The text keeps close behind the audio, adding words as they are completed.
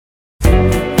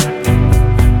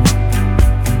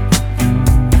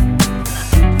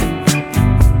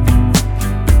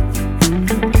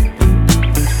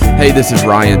Hey, this is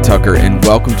Ryan Tucker, and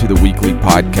welcome to the weekly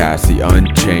podcast, The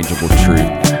Unchangeable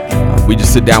Truth. We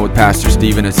just sit down with Pastor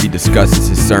Stephen as he discusses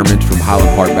his sermons from Highland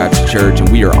Park Baptist Church,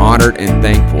 and we are honored and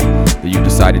thankful that you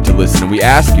decided to listen. And we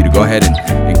ask you to go ahead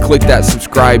and click that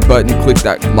subscribe button, click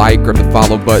that like or the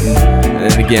follow button.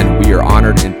 And again, we are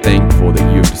honored and thankful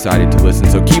that you have decided to listen.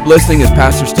 So keep listening as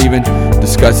Pastor Stephen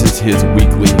discusses his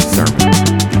weekly sermon.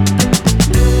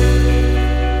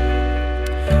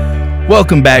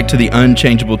 Welcome back to the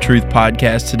Unchangeable Truth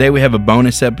Podcast. Today we have a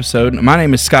bonus episode. My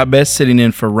name is Scott Best, sitting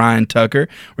in for Ryan Tucker.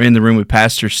 We're in the room with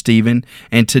Pastor Stephen,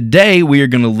 and today we are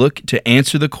going to look to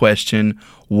answer the question,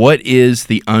 what is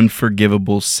the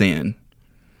unforgivable sin?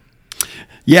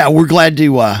 Yeah, we're glad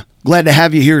to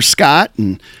have you here, Scott.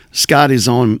 And Scott is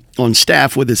on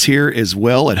staff with us here as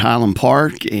well at Highland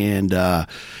Park, and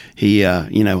he,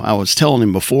 I was telling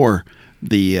him before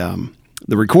the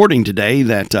recording today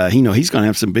that he's going to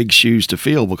have some big shoes to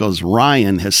fill because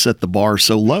Ryan has set the bar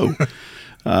so low.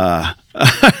 And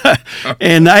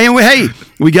hey,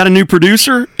 we got a new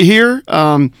producer here.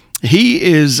 He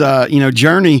is,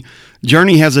 Journey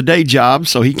has a day job,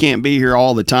 so he can't be here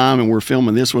all the time, and we're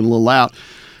filming this one a little out.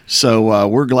 So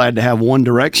we're glad to have One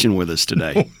Direction with us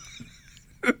today.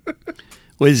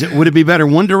 Would it be better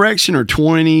One Direction or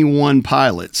 21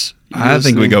 Pilots? I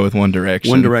think we go with One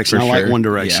Direction. One Direction. I like One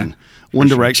Direction. Yeah. One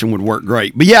Direction would work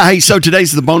great. But yeah, hey, so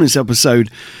today's the bonus episode.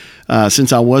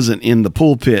 Since I wasn't in the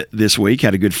pulpit this week,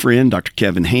 had a good friend, Dr.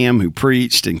 Kevin Ham, who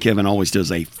preached, and Kevin always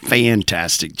does a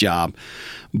fantastic job.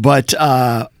 But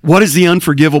what is the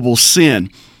unforgivable sin?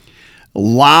 A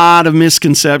lot of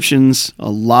misconceptions, a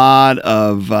lot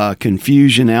of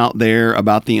confusion out there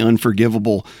about the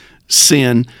unforgivable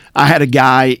sin. I had a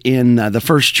guy in the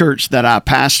first church that I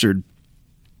pastored.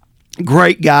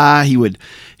 Great guy. He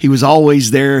was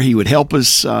always there. He would help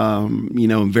us,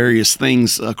 in various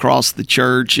things across the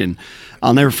church. And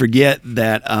I'll never forget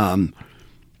that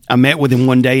I met with him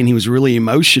one day, and he was really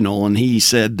emotional. And he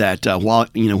said that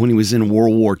when he was in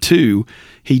World War II,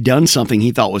 he'd done something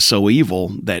he thought was so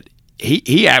evil that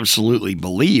he absolutely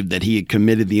believed that he had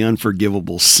committed the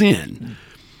unforgivable sin.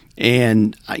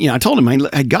 And I told him,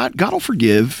 hey, God will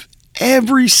forgive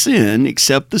every sin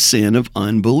except the sin of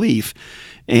unbelief.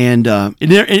 And I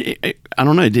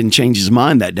don't know, it didn't change his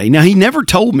mind that day. Now, he never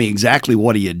told me exactly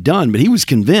what he had done, but he was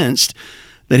convinced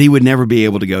that he would never be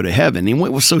able to go to heaven. And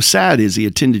what was so sad is he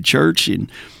attended church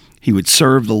and he would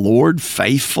serve the Lord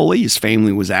faithfully. His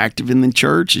family was active in the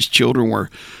church. His children were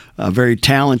very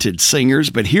talented singers.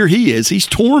 But here he is. He's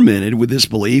tormented with this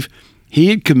belief. He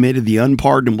had committed the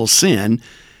unpardonable sin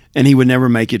and he would never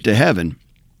make it to heaven.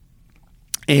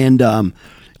 And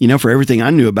for everything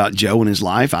I knew about Joe and his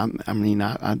life, I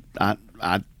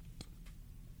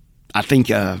think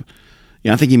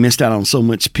he missed out on so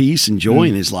much peace and joy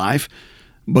in his life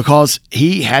because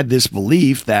he had this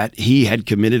belief that he had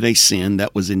committed a sin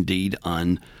that was indeed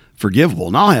unforgivable.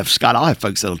 And I'll have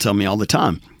folks that'll tell me all the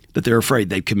time that they're afraid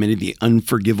they've committed the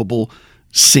unforgivable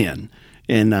sin.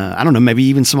 And I don't know, maybe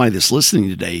even somebody that's listening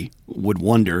today would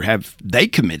wonder, have they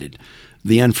committed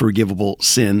the unforgivable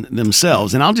sin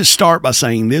themselves? And I'll just start by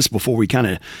saying this before we kind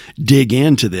of dig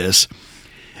into this.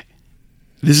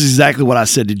 This is exactly what I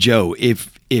said to Joe.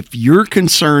 If you're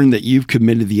concerned that you've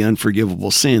committed the unforgivable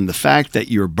sin, the fact that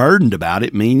you're burdened about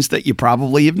it means that you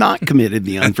probably have not committed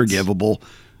the unforgivable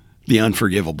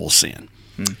sin.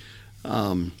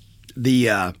 A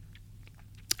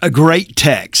great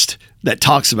text that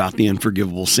talks about the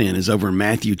unforgivable sin is over in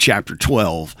Matthew chapter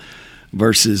 12.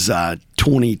 Verses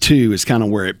 22 is kind of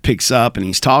where it picks up, and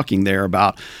he's talking there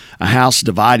about a house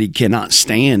divided cannot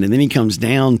stand. And then he comes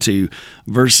down to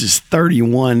verses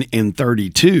 31 and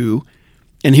 32,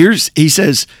 and he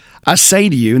says, I say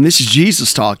to you, and this is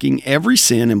Jesus talking, every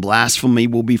sin and blasphemy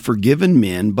will be forgiven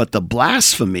men, but the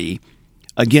blasphemy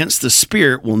against the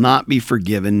Spirit will not be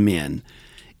forgiven men.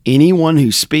 Anyone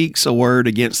who speaks a word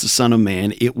against the Son of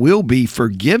Man, it will be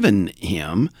forgiven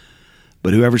him.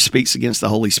 But whoever speaks against the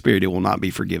Holy Spirit, it will not be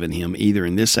forgiven him, either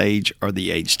in this age or the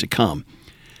age to come.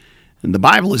 And the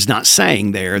Bible is not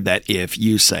saying there that if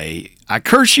you say, I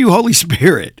curse you, Holy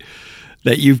Spirit,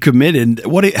 that you've committed,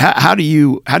 how do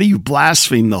you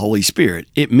blaspheme the Holy Spirit?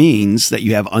 It means that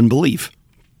you have unbelief.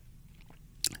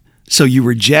 So you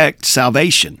reject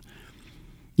salvation.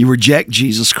 You reject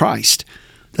Jesus Christ.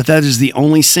 That is the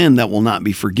only sin that will not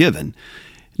be forgiven.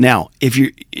 Now,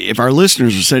 if our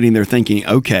listeners are sitting there thinking,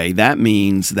 okay, that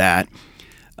means that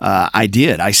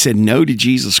I said no to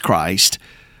Jesus Christ,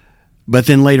 but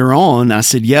then later on I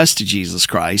said yes to Jesus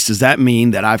Christ. Does that mean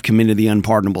that I've committed the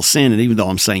unpardonable sin? And even though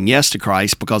I'm saying yes to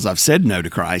Christ because I've said no to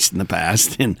Christ in the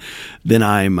past, then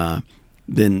I'm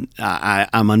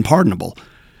unpardonable.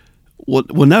 Well,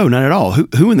 no, not at all.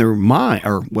 Who in their mind,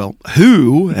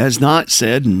 who has not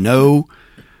said no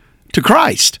to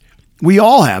Christ? We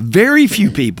all have. Very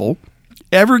few people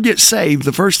ever get saved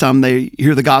the first time they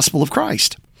hear the gospel of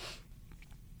Christ.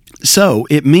 So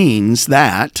it means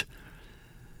that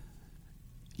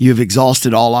you have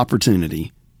exhausted all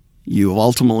opportunity. You have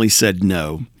ultimately said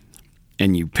no,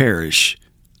 and you perish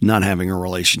not having a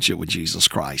relationship with Jesus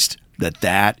Christ.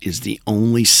 That is the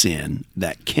only sin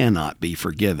that cannot be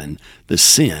forgiven, the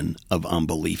sin of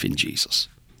unbelief in Jesus.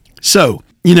 So,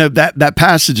 that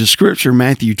passage of Scripture,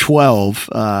 Matthew 12,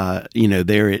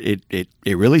 there it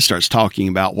really starts talking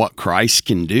about what Christ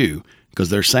can do, because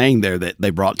they're saying there that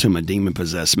they brought to him a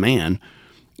demon-possessed man.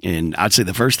 And I'd say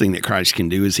the first thing that Christ can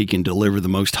do is he can deliver the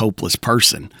most hopeless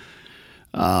person.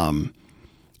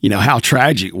 How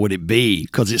tragic would it be?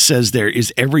 Because it says there,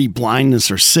 is every blindness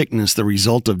or sickness the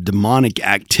result of demonic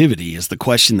activity, is the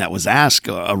question that was asked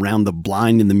around the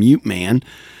blind and the mute man.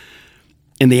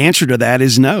 And the answer to that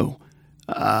is no.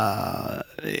 How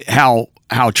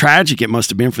tragic it must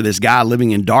have been for this guy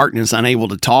living in darkness, unable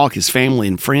to talk. His family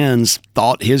and friends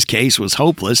thought his case was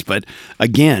hopeless. But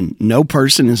again, no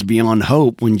person is beyond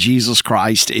hope when Jesus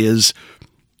Christ is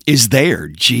there.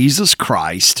 Jesus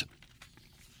Christ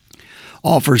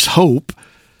offers hope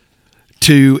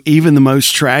to even the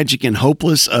most tragic and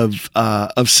hopeless of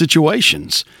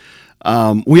situations.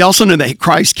 We also know that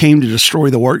Christ came to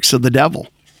destroy the works of the devil.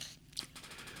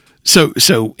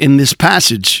 So in this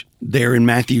passage there in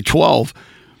Matthew 12,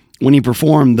 when he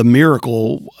performed the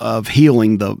miracle of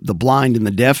healing the blind and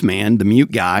the deaf man, the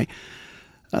mute guy,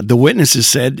 the witnesses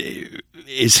said,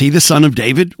 "Is he the son of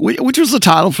David?" Which was the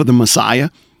title for the Messiah.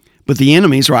 But the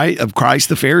enemies, right, of Christ,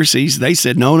 the Pharisees, they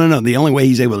said, no. The only way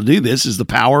he's able to do this is the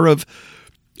power of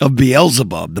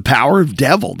Beelzebub, the power of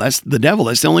devil. That's the devil.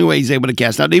 That's the only way he's able to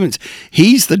cast out demons.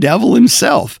 He's the devil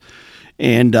himself.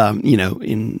 And,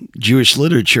 in Jewish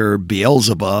literature,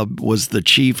 Beelzebub was the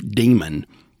chief demon,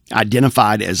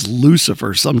 identified as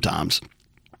Lucifer sometimes.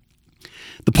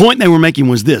 The point they were making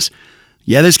was this.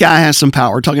 Yeah, this guy has some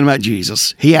power. We're talking about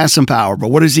Jesus. He has some power. But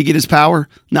where does he get his power?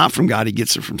 Not from God. He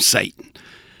gets it from Satan.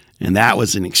 And that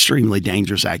was an extremely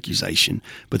dangerous accusation.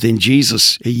 But then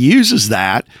Jesus, he uses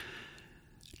that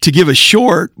to give a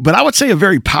short, but I would say a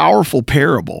very powerful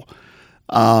parable.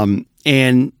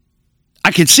 And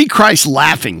I could see Christ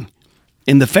laughing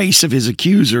in the face of his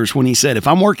accusers when he said, if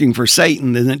I'm working for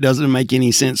Satan, then it doesn't make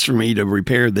any sense for me to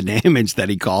repair the damage that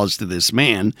he caused to this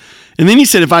man. And then he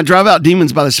said, if I drive out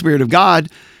demons by the Spirit of God,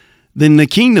 then the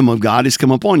kingdom of God has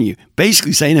come upon you.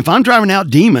 Basically saying, if I'm driving out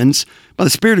demons by the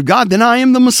Spirit of God, then I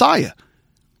am the Messiah.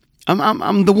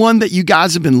 I'm the one that you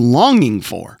guys have been longing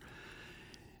for.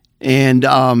 And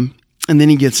then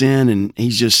he gets in and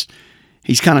he's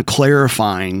kind of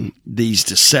clarifying these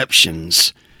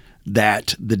deceptions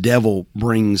that the devil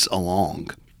brings along.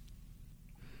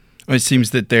 It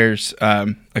seems that there's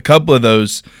a couple of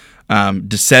those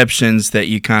deceptions that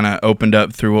you kind of opened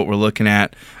up through what we're looking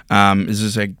at. Is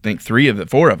this, I think,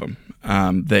 four of them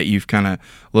that you've kind of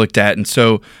looked at. And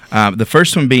so the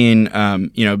first one being,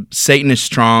 Satan is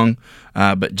strong,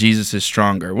 but Jesus is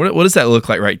stronger. What does that look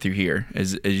like right through here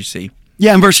as you see?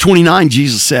 Yeah, in verse 29,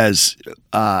 Jesus says,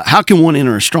 how can one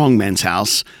enter a strong man's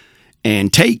house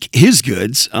and take his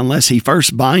goods unless he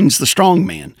first binds the strong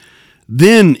man?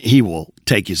 Then he will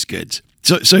take his goods.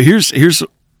 So here's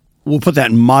we'll put that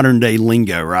in modern day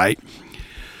lingo, right?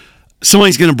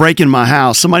 Somebody's going to break into my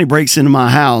house. Somebody breaks into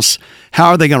my house. How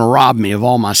are they going to rob me of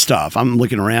all my stuff? I'm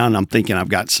looking around. I'm thinking I've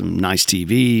got some nice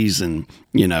TVs and,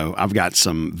 I've got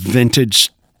some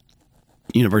vintage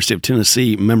University of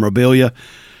Tennessee memorabilia.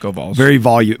 Go Vols. Very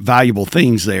valuable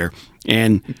things there.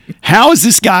 And how is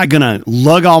this guy going to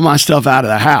lug all my stuff out of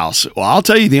the house? Well, I'll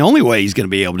tell you the only way he's going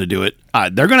to be able to do it,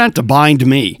 they're going to have to bind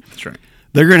me. That's right.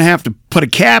 They're going to have to put a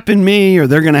cap in me, or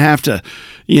they're going to have to,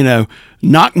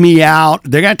 knock me out.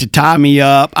 They're going to have to tie me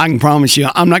up. I can promise you,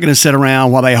 I'm not going to sit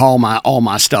around while they haul all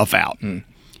my stuff out.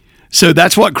 So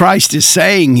that's what Christ is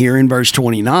saying here in verse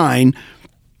 29.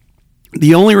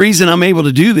 The only reason I'm able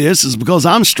to do this is because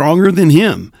I'm stronger than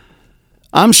him.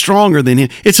 I'm stronger than him.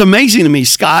 It's amazing to me,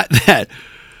 Scott, that,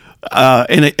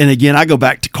 and again, I go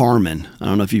back to Carmen. I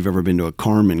don't know if you've ever been to a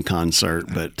Carmen concert,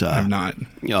 but I've not.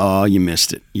 Oh, you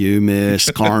missed it. You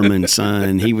missed Carmen,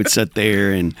 son. He would sit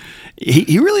there and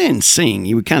he really didn't sing.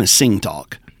 He would kind of sing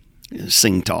talk.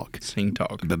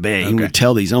 But man, he would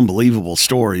tell these unbelievable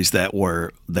stories that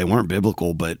they weren't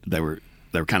biblical, but they were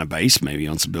kind of based maybe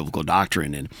on some biblical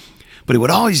doctrine. But it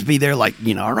would always be there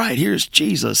all right, here's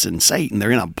Jesus and Satan.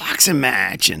 They're in a boxing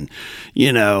match and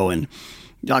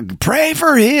Pray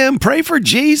for him. Pray for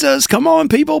Jesus. Come on,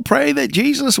 people. Pray that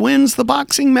Jesus wins the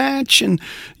boxing match. And,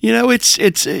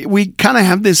 we kind of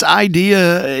have this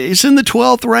idea. It's in the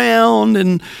 12th round.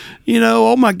 And,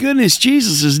 oh my goodness,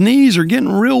 Jesus' knees are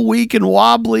getting real weak and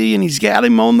wobbly. And he's got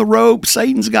him on the ropes.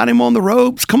 Satan's got him on the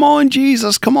ropes. Come on,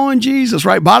 Jesus. Come on, Jesus.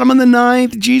 Right? Bottom of the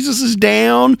ninth. Jesus is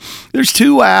down. There's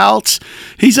 2 outs.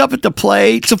 He's up at the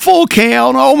plate. It's a full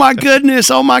count. Oh my goodness.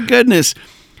 Oh my goodness.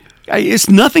 It's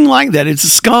nothing like that. It's a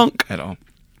skunk. At all.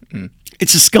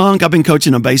 It's a skunk. I've been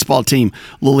coaching a baseball team,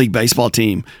 Little League baseball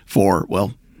team for,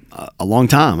 a long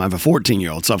time. I have a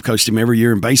 14-year-old, so I've coached him every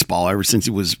year in baseball ever since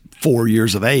he was 4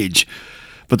 years of age.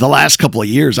 But the last couple of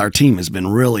years, our team has been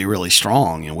really, really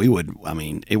strong.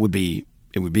 And it would be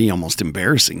almost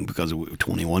embarrassing because it was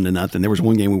 21-0. There was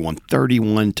one game we won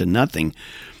 31-0.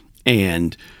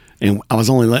 And I was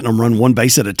only letting them run one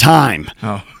base at a time.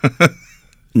 Oh.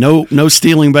 No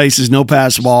stealing bases, no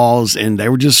pass balls, and they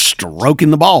were just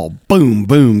stroking the ball. Boom,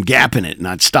 boom, gapping it. And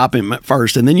I'd stop him at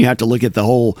first. And then you have to look at the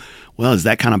whole, is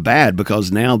that kind of bad? Because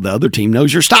now the other team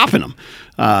knows you're stopping them.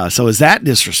 So is that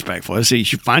disrespectful? So you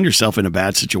should find yourself in a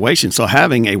bad situation. So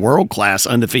having a world-class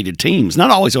undefeated team is not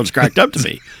always what it's cracked up to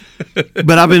be.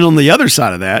 But I've been on the other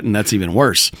side of that, and that's even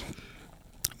worse.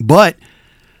 But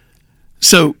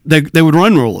so they would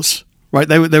run rules. Right,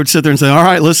 they would sit there and say, all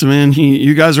right, listen, man,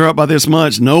 you guys are up by this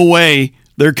much. No way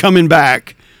they're coming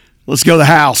back. Let's go to the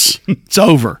house. It's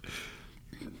over.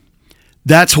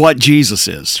 That's what Jesus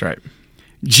is. That's right.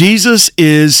 Jesus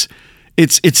is,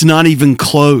 it's not even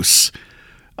close.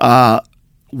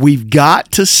 We've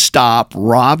got to stop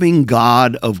robbing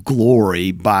God of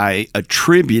glory by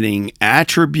attributing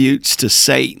attributes to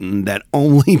Satan that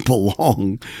only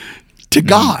belong to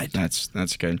God. That's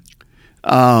good.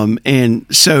 And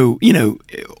so,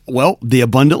 the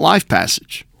abundant life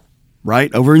passage,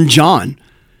 right? Over in John,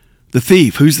 the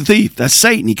thief. Who's the thief? That's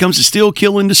Satan. He comes to steal,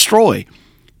 kill, and destroy.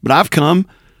 But I've come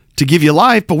to give you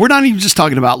life. But we're not even just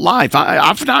talking about life.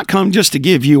 I've not come just to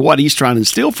give you what he's trying to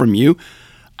steal from you.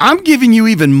 I'm giving you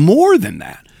even more than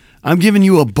that. I'm giving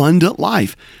you abundant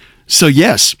life. So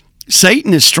yes,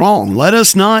 Satan is strong. Let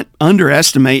us not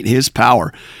underestimate his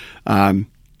power.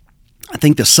 I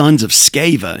think the sons of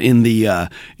Sceva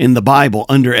in the Bible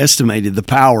underestimated the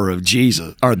power of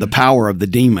Jesus, or the power of the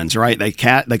demons. Right? They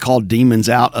called demons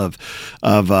out of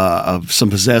some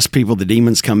possessed people. The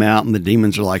demons come out, and the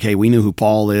demons are like, "Hey, we know who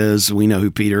Paul is. We know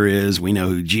who Peter is. We know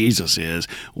who Jesus is.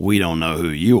 We don't know who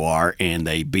you are." And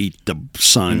they beat the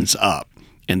sons up.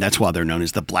 And that's why they're known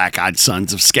as the black-eyed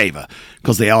sons of Sceva,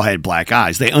 because they all had black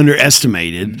eyes. They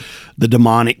underestimated the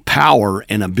demonic power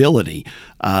and ability.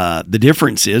 The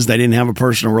difference is they didn't have a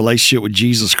personal relationship with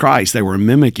Jesus Christ. They were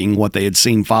mimicking what they had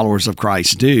seen followers of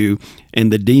Christ do,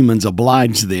 and the demons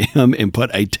obliged them and put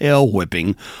a tail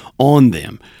whipping on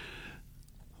them.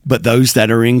 But those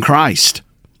that are in Christ,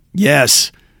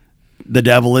 yes, the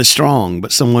devil is strong,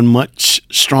 but someone much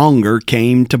stronger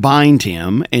came to bind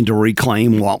him and to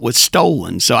reclaim what was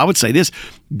stolen. So I would say this: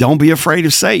 don't be afraid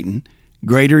of Satan.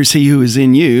 Greater is he who is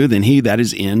in you than he that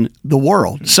is in the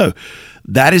world. So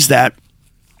that is that.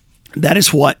 That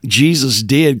is what Jesus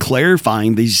did,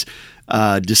 clarifying these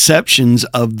deceptions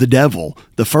of the devil.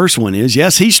 The first one is,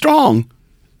 yes, he's strong,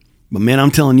 but man,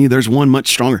 I'm telling you, there's one much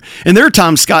stronger. And there are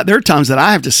times, Scott, that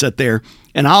I have to sit there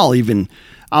and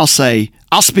I'll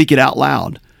speak it out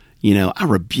loud. I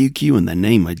rebuke you in the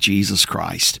name of Jesus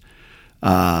Christ.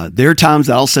 There are times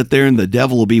that I'll sit there and the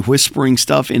devil will be whispering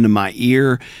stuff into my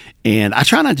ear, and I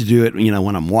try not to do it,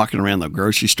 when I'm walking around the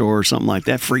grocery store or something like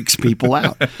that. Freaks people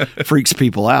out.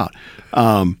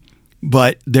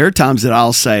 But there are times that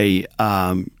I'll say,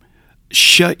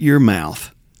 shut your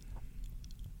mouth,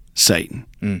 Satan,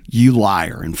 you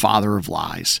liar and father of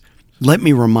lies. Let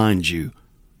me remind you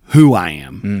who I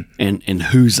am and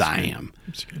whose I am.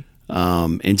 That's good.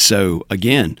 And so,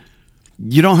 again,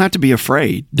 you don't have to be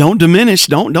afraid. Don't diminish.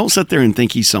 Don't sit there and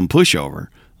think he's some pushover.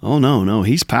 Oh, no,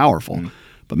 he's powerful.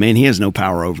 But, man, he has no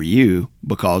power over you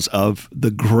because of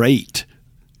the great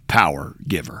power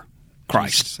giver,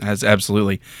 Christ.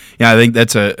 Absolutely. Yeah, I think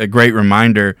that's a great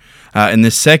reminder. And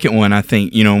the second one, I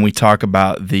think, when we talk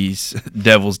about these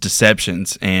devil's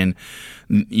deceptions and,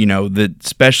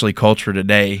 especially culture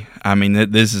today, I mean,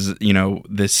 this is,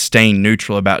 this staying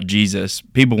neutral about Jesus.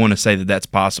 People want to say that that's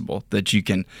possible, that you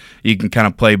can kind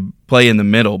of play in the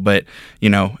middle. But,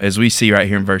 as we see right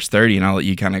here in verse 30, and I'll let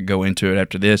you kind of go into it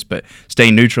after this, but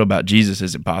staying neutral about Jesus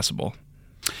isn't possible.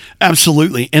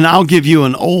 Absolutely. And I'll give you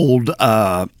an old,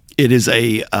 it is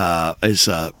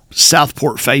a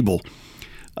Southport fable.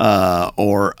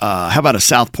 Or how about a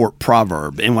Southport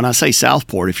proverb? And when I say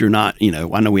Southport, if you're not,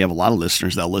 I know we have a lot of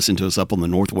listeners that'll listen to us up on the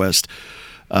northwest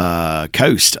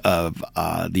coast of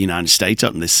the United States,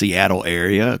 up in the Seattle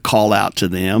area. Call out to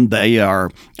them. They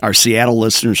are our Seattle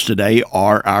listeners today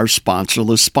are our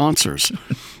sponsorless sponsors,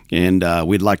 and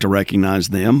we'd like to recognize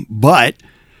them. But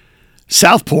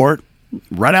Southport,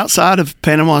 right outside of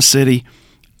Panama City,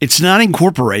 it's not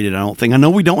incorporated, I don't think. I know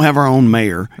we don't have our own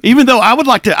mayor, even though I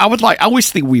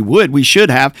wish that we should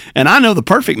have, and I know the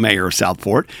perfect mayor of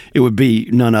Southport. It would be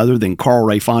none other than Carl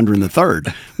Ray Fondren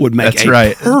III would make That's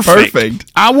right.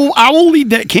 Perfect. I will lead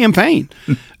that campaign.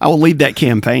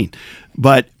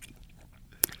 But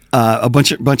a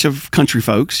bunch of country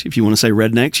folks, if you want to say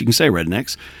rednecks, you can say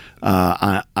rednecks.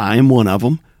 I am one of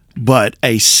them. But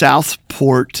a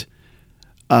Southport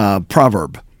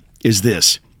proverb is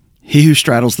this: he who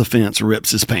straddles the fence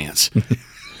rips his pants.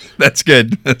 That's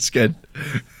good.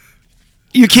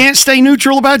 You can't stay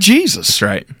neutral about Jesus. That's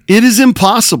right. It is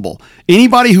impossible.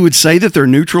 Anybody who would say that they're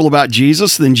neutral about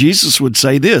Jesus, then Jesus would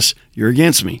say this: you're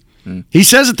against me. He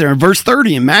says it there in verse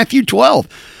 30 in Matthew 12.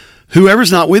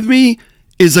 Whoever's not with me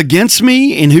is against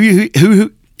me, and he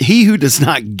who does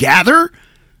not gather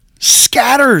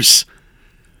scatters.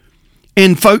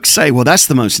 And folks say, well, that's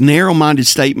the most narrow-minded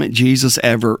statement Jesus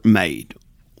ever made.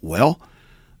 Well,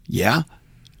 yeah,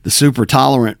 the super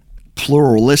tolerant,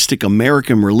 pluralistic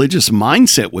American religious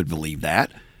mindset would believe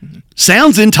that.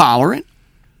 Sounds intolerant.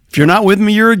 If you're not with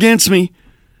me, you're against me.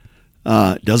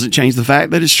 Doesn't change the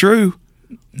fact that it's true.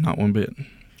 Not one bit.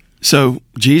 So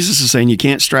Jesus is saying you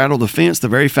can't straddle the fence. The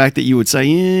very fact that you would say,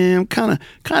 "Yeah, I'm kind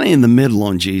of in the middle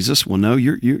on Jesus." Well, no,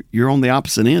 you're on the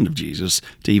opposite end of Jesus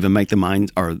to even make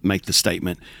the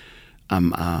statement.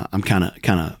 I'm kind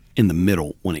of in the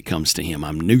middle when it comes to him.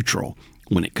 I'm neutral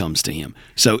when it comes to him.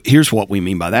 So here's what we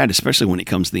mean by that, especially when it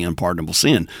comes to the unpardonable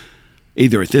sin.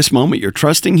 Either at this moment you're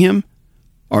trusting him,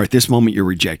 or at this moment you're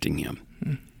rejecting him.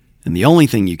 And the only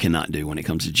thing you cannot do when it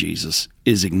comes to Jesus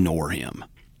is ignore him.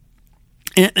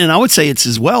 And I would say it's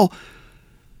as well,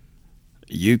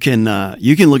 you can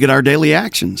look at our daily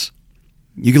actions.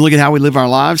 You can look at how we live our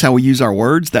lives, how we use our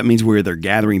words. That means we're either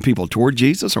gathering people toward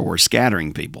Jesus or we're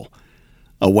scattering people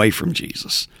away from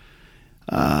Jesus.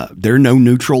 There are no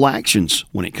neutral actions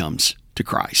when it comes to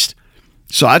Christ.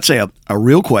 So I'd say a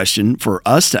real question for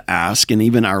us to ask, and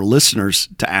even our listeners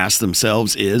to ask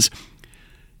themselves, is,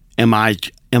 am I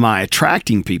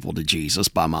attracting people to Jesus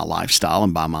by my lifestyle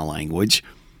and by my language?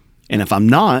 And if I'm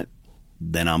not,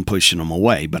 then I'm pushing them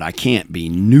away. But I can't be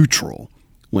neutral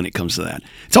when it comes to that.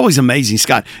 It's always amazing,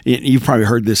 Scott. You've probably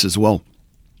heard this as well.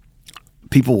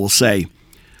 People will say,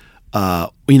 my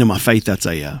faith, it's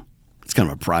kind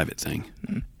of a private thing.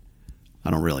 I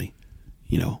don't really,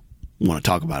 want to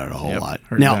talk about it a whole lot.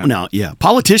 Now,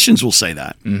 politicians will say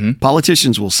that. Mm-hmm.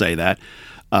 Politicians will say that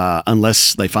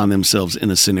unless they find themselves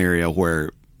in a scenario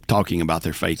where talking about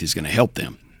their faith is going to help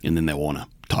them, and then they want to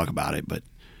talk about it. But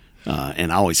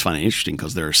and I always find it interesting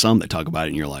because there are some that talk about it,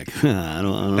 and you're like, I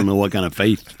don't know what kind of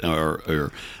faith,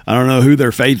 or I don't know who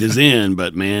their faith is in,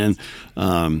 but man,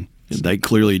 they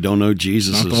clearly don't know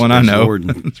Jesus as Lord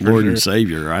and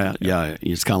Savior. Right? Yeah,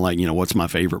 it's kind of like, what's my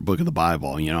favorite book of the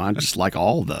Bible? I just like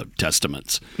all the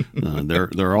Testaments.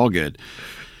 They're all good.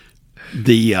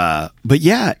 But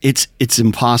yeah, it's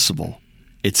impossible.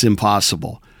 It's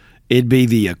impossible. It'd be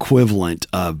the equivalent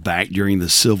of back during the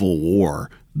Civil War,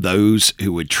 those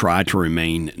who would try to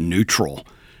remain neutral.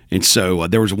 And so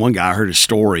there was one guy, I heard a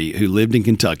story, who lived in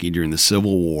Kentucky during the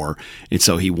Civil War. And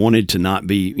so he wanted to not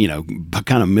be,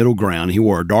 kind of middle ground. He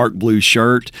wore a dark blue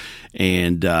shirt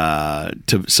and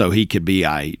so he could be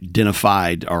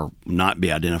identified or not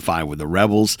be identified with the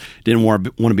rebels. Didn't want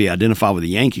to be identified with the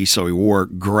Yankees, so he wore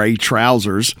gray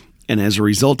trousers. And as a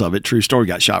result of it, true story,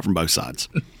 got shot from both sides.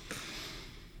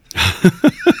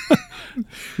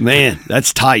 Man,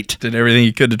 that's tight. Did everything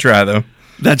you could to try, though.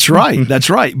 That's right. That's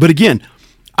right. But again,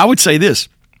 I would say this.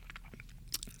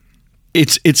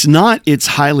 It's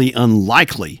highly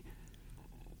unlikely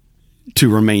to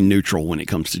remain neutral when it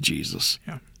comes to Jesus.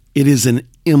 Yeah. It is an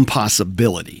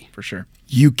impossibility. For sure.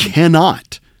 You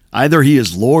cannot. Either he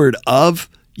is Lord of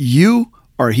you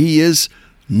or he is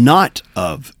not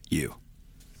of you.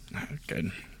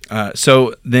 Good.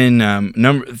 So then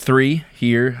number 3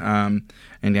 here,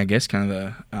 and I guess kind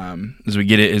of as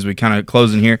we kind of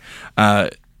close in here,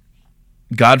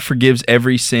 God forgives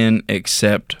every sin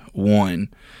except one.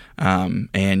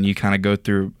 And you kind of go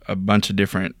through a bunch of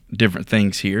different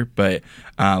things here, but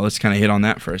let's kind of hit on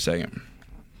that for a second.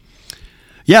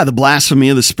 Yeah, the blasphemy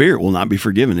of the Spirit will not be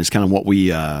forgiven is kind of what we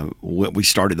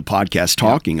started the podcast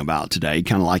talking about today.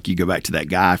 Kind of like you go back to that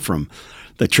guy from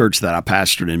the church that I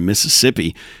pastored in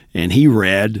Mississippi, and he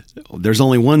read, there's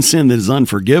only one sin that is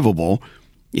unforgivable,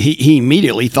 he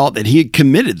immediately thought that he had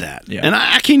committed that. Yeah. And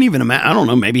I can't even imagine. I don't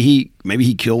know. Maybe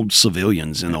he killed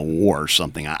civilians in a war or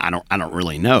something. I don't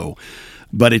really know.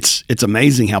 But it's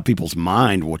amazing how people's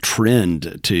mind will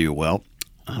trend to, well,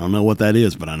 I don't know what that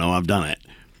is, but I know I've done it.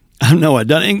 I know I've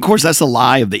done it. And of course, that's the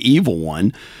lie of the evil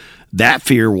one. That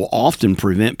fear will often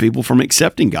prevent people from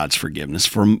accepting God's forgiveness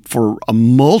for a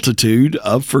multitude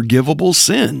of forgivable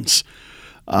sins.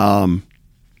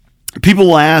 People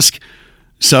will ask,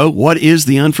 so what is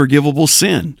the unforgivable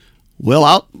sin?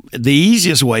 Well, the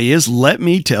easiest way is, let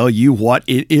me tell you what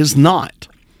it is not.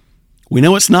 We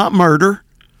know it's not murder.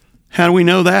 How do we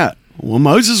know that? Well,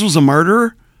 Moses was a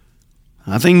murderer.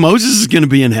 I think Moses is going to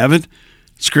be in heaven.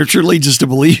 Scripture leads us to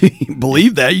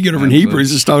believe that. You get over in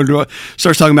Hebrews, it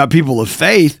starts talking about people of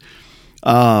faith.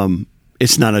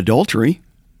 It's not adultery.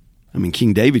 I mean,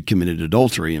 King David committed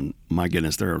adultery, and my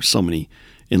goodness, there are so many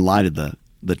in light of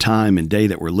the time and day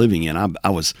that we're living in. I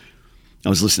was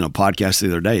listening to a podcast the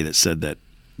other day that said that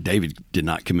David did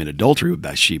not commit adultery with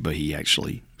Bathsheba. He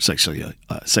actually sexually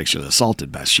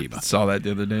assaulted Bathsheba. I saw that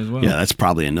the other day as well. Yeah, that's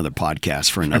probably another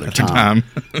podcast for another time.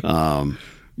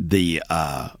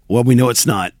 Well, we know it's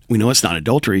not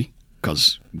adultery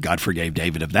because God forgave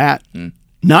David of that.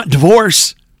 Not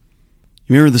divorce.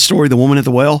 You remember the story of the woman at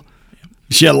the well?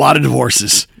 She had a lot of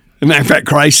divorces. As a matter of fact,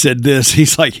 Christ said this.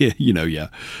 He's like, the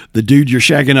dude you're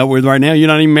shacking up with right now, you're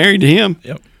not even married to him.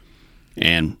 Yep.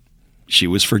 And she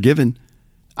was forgiven.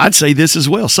 I'd say this as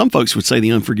well. Some folks would say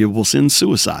the unforgivable sin is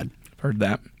suicide. Heard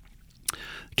that.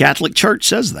 The Catholic Church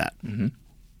says that. Mm-hmm.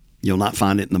 You'll not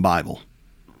find it in the Bible.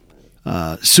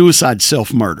 Suicide,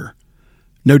 self-murder,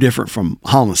 no different from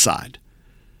homicide.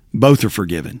 Both are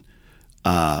forgiven.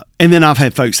 And then I've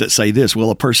had folks that say this, well,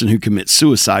 a person who commits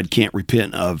suicide can't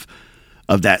repent of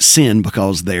that sin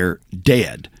because they're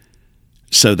dead.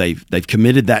 So they've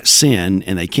committed that sin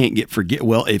and they can't get forget.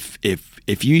 Well, if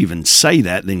you even say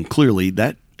that, then clearly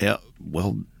that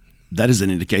is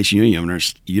an indication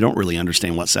you don't really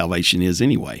understand what salvation is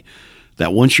anyway.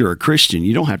 That once you're a Christian,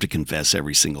 you don't have to confess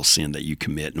every single sin that you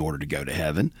commit in order to go to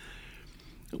heaven.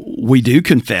 We do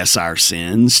confess our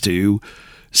sins to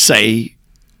say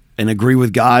and agree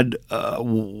with God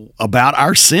about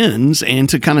our sins and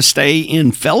to kind of stay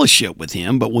in fellowship with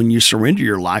Him. But when you surrender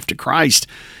your life to Christ,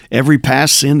 every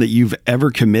past sin that you've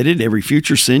ever committed, every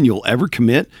future sin you'll ever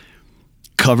commit,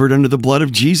 covered under the blood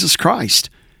of Jesus Christ.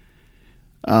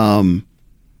 Going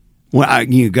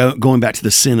back to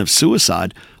the sin of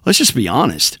suicide, let's just be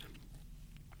honest.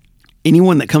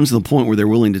 Anyone that comes to the point where they're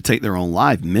willing to take their own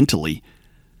life mentally,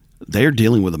 they're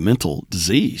dealing with a mental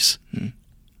disease.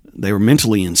 They were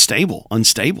mentally unstable,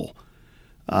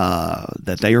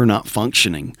 that they are not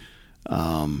functioning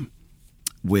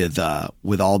with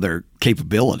all their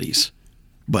capabilities.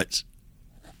 But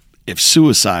if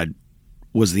suicide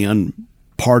was the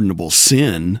unpardonable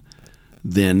sin,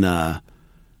 then how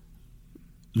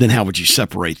would you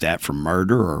separate that from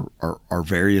murder or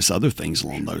various other things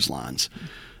along those lines?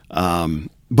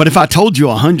 But if I told you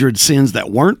 100 sins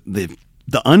that weren't the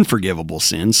unforgivable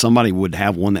sins, somebody would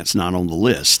have one that's not on the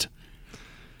list.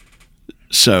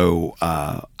 So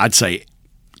I'd say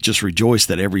just rejoice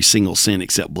that every single sin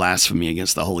except blasphemy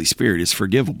against the Holy Spirit is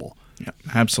forgivable. Yeah,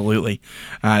 absolutely.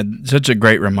 Such a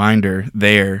great reminder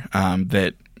there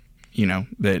that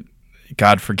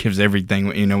God forgives everything.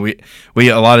 We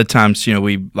a lot of times,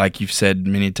 we, like you've said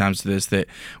many times to this, that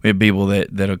we have people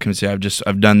that'll come and say,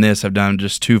 I've done this, I've done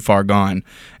just too far gone,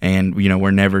 and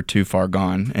we're never too far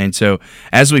gone. And so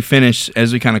as we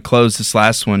kind of close, this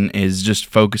last one is just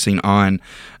focusing on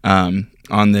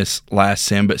this last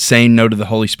sin, but saying no to the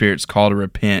Holy Spirit's call to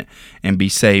repent and be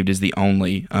saved is the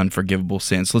only unforgivable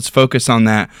sin. So let's focus on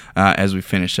that as we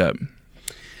finish up.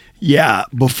 Yeah,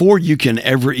 before you can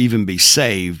ever even be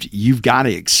saved, you've got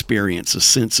to experience a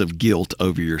sense of guilt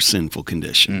over your sinful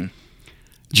condition.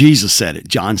 Jesus said it,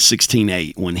 John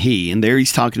 16:8, and there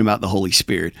he's talking about the Holy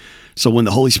Spirit. So when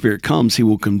the Holy Spirit comes, he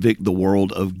will convict the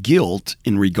world of guilt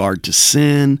in regard to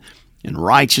sin and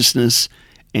righteousness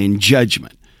and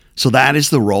judgment. So that is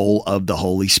the role of the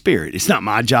Holy Spirit. It's not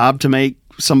my job to make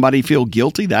somebody feel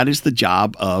guilty. That is the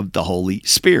job of the Holy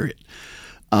Spirit.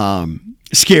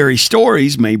 Scary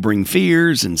stories may bring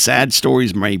fears, and sad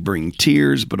stories may bring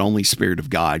tears, but only Spirit of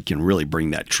God can really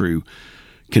bring that true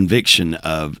conviction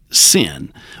of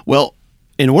sin. Well,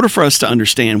 in order for us to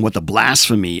understand what the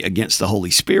blasphemy against the Holy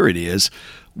Spirit is,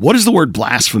 what does the word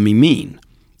blasphemy mean?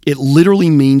 It literally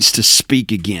means to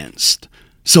speak against.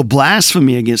 So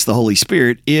blasphemy against the Holy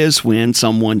Spirit is when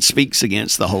someone speaks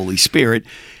against the Holy Spirit.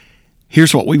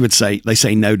 Here's what we would say. They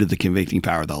say no to the convicting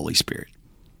power of the Holy Spirit.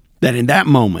 That in that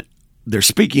moment, they're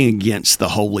speaking against the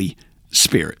Holy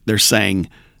Spirit. They're saying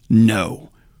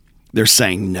no. they're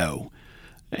saying no.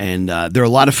 And there are a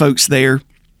lot of folks there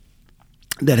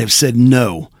that have said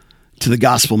no to the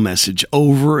gospel message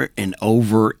over and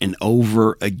over and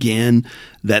over again,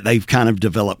 that they've kind of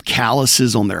developed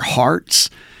calluses on their hearts.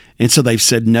 And so they've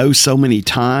said no so many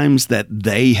times that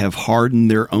they have hardened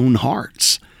their own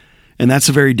hearts. And that's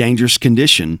a very dangerous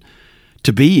condition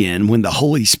to be in when the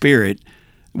Holy Spirit,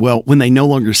 when they no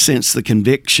longer sense the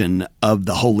conviction of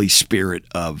the Holy Spirit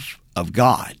of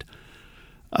God.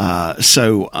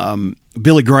 So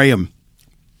Billy Graham,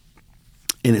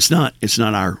 and it's not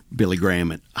our Billy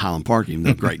Graham at Highland Park, even though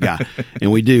a great guy.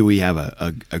 And we have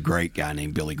a great guy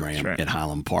named Billy Graham at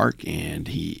Highland Park, and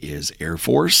he is Air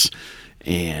Force.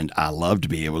 And I love to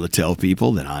be able to tell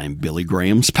people that I'm Billy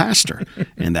Graham's pastor,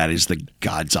 and that is the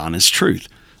God's honest truth,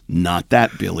 not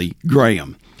that Billy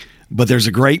Graham. But there's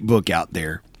a great book out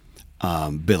there.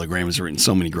 Billy Graham has written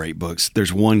so many great books.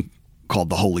 There's one called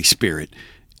The Holy Spirit,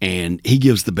 and he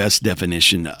gives the best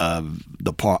definition of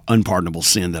the unpardonable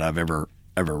sin that I've ever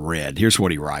read. Here's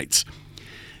what he writes.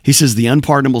 He says, the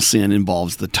unpardonable sin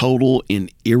involves the total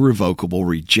and irrevocable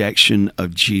rejection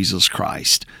of Jesus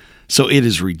Christ. So it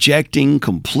is rejecting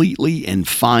completely and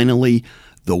finally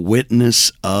the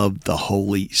witness of the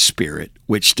Holy Spirit,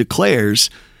 which declares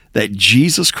that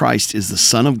Jesus Christ is the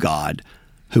Son of God,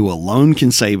 who alone can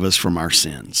save us from our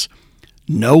sins.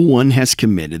 No one has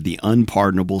committed the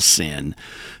unpardonable sin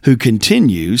who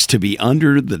continues to be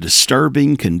under the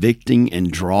disturbing, convicting,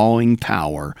 and drawing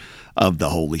power of the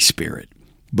Holy Spirit.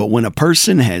 But when a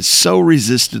person has so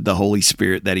resisted the Holy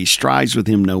Spirit that he strives with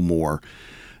him no more,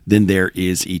 then there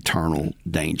is eternal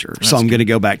danger. So I'm going to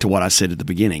go back to what I said at the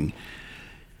beginning.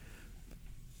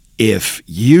 If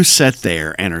you sit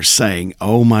there and are saying,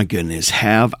 oh my goodness,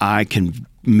 have I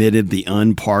committed the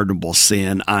unpardonable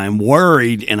sin? I'm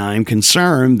worried and I'm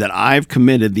concerned that I've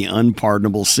committed the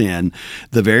unpardonable sin.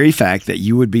 The very fact that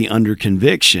you would be under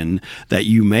conviction that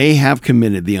you may have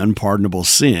committed the unpardonable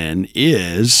sin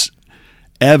is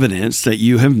evidence that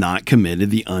you have not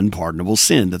committed the unpardonable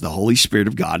sin, that the Holy Spirit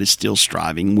of God is still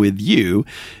striving with you.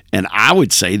 And I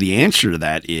would say the answer to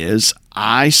that is,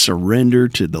 I surrender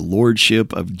to the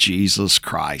Lordship of Jesus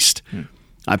Christ.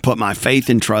 I put my faith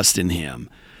and trust in Him.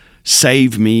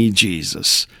 Save me,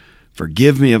 Jesus.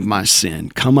 Forgive me of my sin.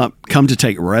 Come to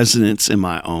take residence in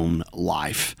my own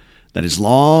life. That as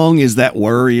long as that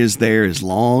worry is there, as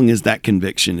long as that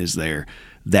conviction is there,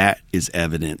 that is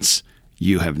evidence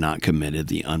you have not committed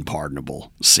the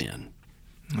unpardonable sin.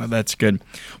 Well, that's good.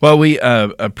 Well, we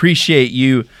appreciate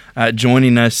you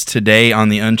joining us today on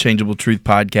the Unchangeable Truth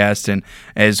podcast, and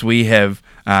as we have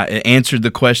answered the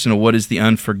question of what is the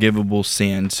unforgivable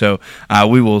sin. So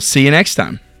we will see you next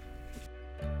time.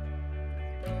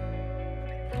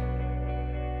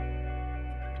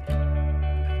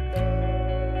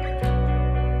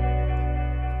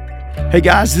 Hey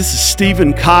guys, this is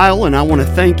Stephen Kyle, and I want to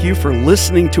thank you for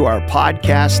listening to our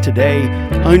podcast today,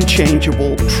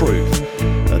 Unchangeable Truth.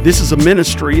 This is a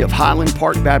ministry of Highland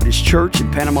Park Baptist Church in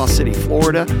Panama City,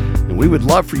 Florida, and we would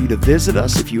love for you to visit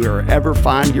us if you ever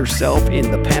find yourself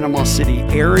in the Panama City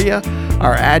area.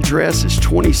 Our address is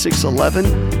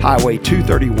 2611 Highway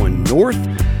 231 North.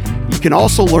 You can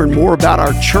also learn more about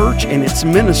our church and its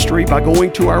ministry by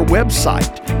going to our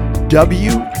website,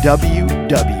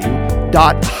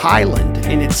 www.highland,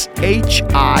 and it's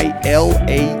HILAND,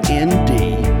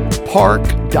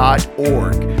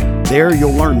 park.org. There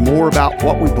you'll learn more about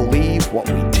what we believe, what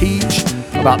we teach,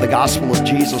 about the gospel of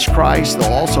Jesus Christ.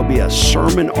 There'll also be a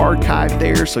sermon archive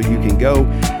there, so you can go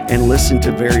and listen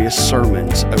to various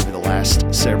sermons over the last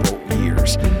several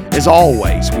years. As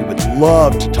always, we would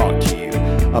love to talk to you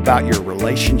about your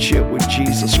relationship with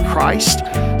Jesus Christ.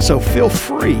 So feel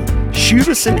free, shoot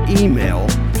us an email,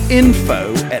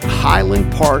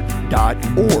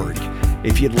 info@highlandpark.org.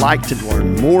 if you'd like to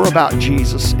learn more about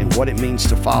Jesus and what it means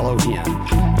to follow Him.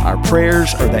 Our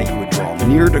prayers are that you would draw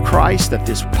near to Christ, that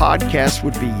this podcast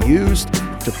would be used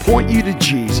to point you to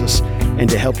Jesus and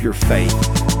to help your faith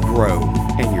grow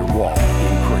and your walk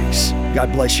increase.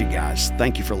 God bless you guys.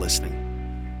 Thank you for listening.